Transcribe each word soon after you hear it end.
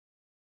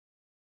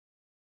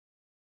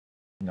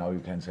Now you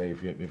can say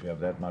if you have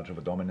that much of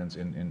a dominance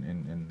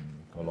in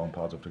for long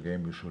parts of the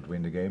game, you should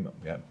win the game.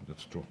 Yeah,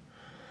 that's true.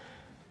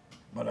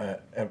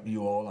 But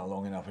you all are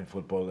long enough in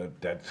football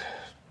that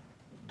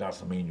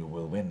doesn't mean you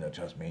will win. That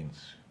just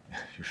means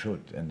you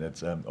should, and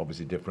that's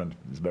obviously different.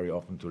 It's very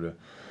often to the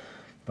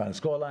final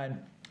scoreline,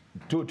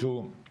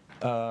 2-2.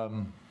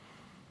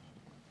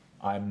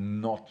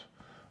 I'm not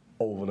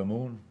over the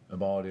moon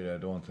about it. I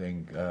don't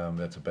think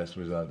that's the best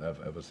result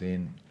I've ever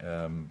seen,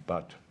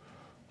 but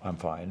I'm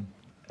fine,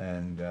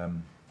 and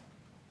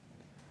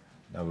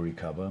now we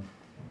recover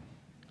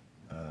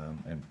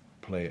and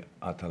play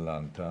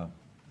Atalanta,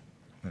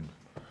 and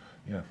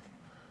yeah,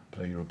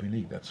 play European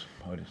League. That's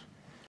how it is.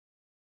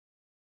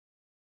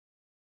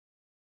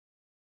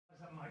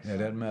 Yeah,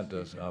 that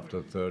matters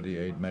after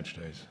 38 match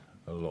days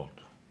a lot.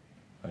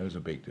 There's a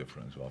big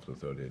difference after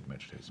 38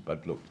 match days.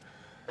 But look,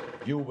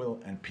 you will,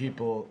 and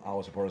people,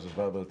 our supporters as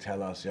well, will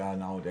tell us, yeah,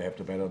 now they have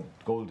the better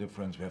goal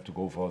difference, we have to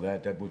go for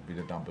that. That would be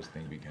the dumbest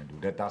thing we can do.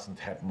 That doesn't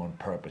happen on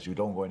purpose. You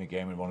don't go in a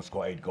game and want to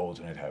score 8 goals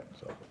and it happens.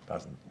 So it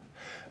doesn't.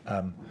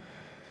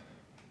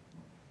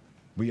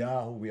 We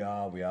are who we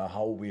are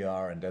how we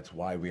are, and that's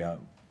why we are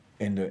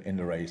in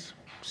the race.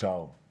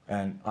 So,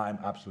 and I'm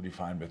absolutely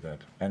fine with that.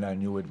 And I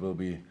knew it will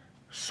be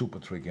super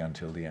tricky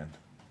until the end.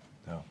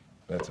 So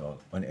that's all.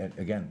 And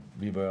again,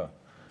 we were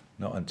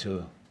not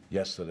until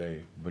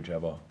yesterday,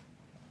 whichever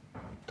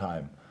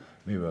time,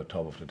 we were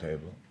top of the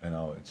table, and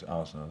now it's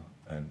Arsenal,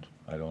 and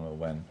I don't know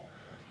when.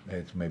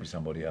 It's maybe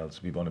somebody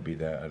else. We want to be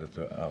there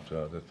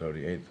after the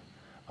 38th,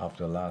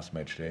 after the last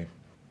match day.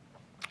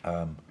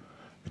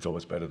 It's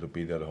always better to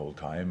be there the whole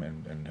time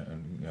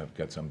and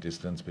get some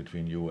distance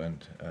between you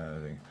and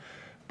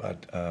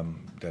but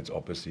that's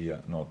obviously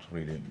not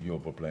really your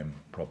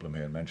problem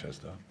here in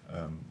Manchester.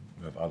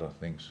 You have other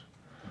things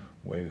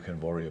where you can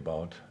worry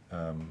about.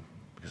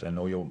 Because I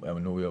know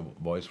your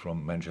voice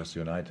from Manchester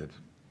United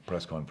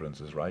press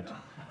conferences, right?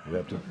 You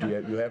have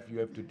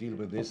to deal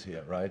with this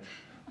here, right?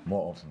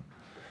 More often.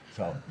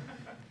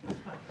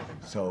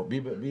 So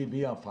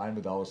we are fine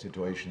with our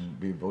situation.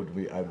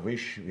 I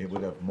wish we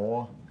would have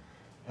more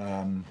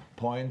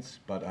points,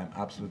 but I'm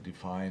absolutely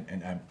fine,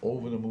 and I'm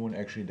over the moon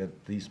actually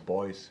that these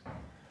boys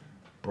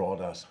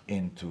brought us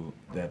into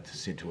that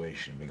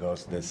situation,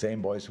 because the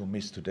same boys who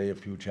missed today a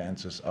few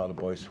chances are the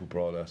boys who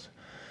brought us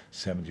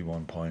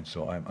 71 points,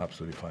 so I'm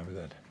absolutely fine with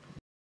that.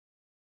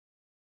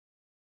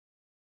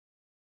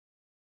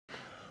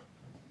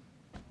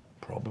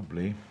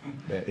 Probably.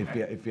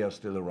 If we are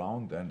still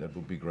around, then that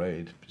would be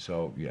great.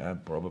 So yeah,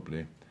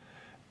 probably.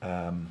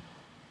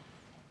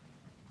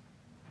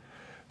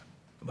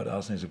 But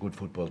Arsenal is a good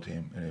football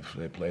team, and if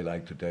they play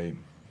like today,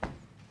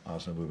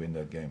 Arsenal will win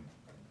that game.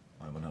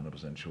 I'm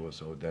 100% sure.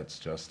 So that's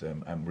just,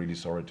 I'm really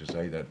sorry to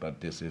say that,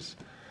 but this is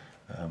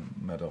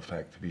matter of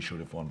fact. We should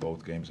have won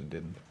both games and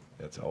didn't.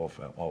 That's our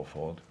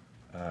fault.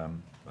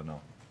 But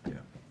no,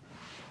 yeah.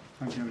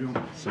 Thank you,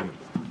 everyone. See you.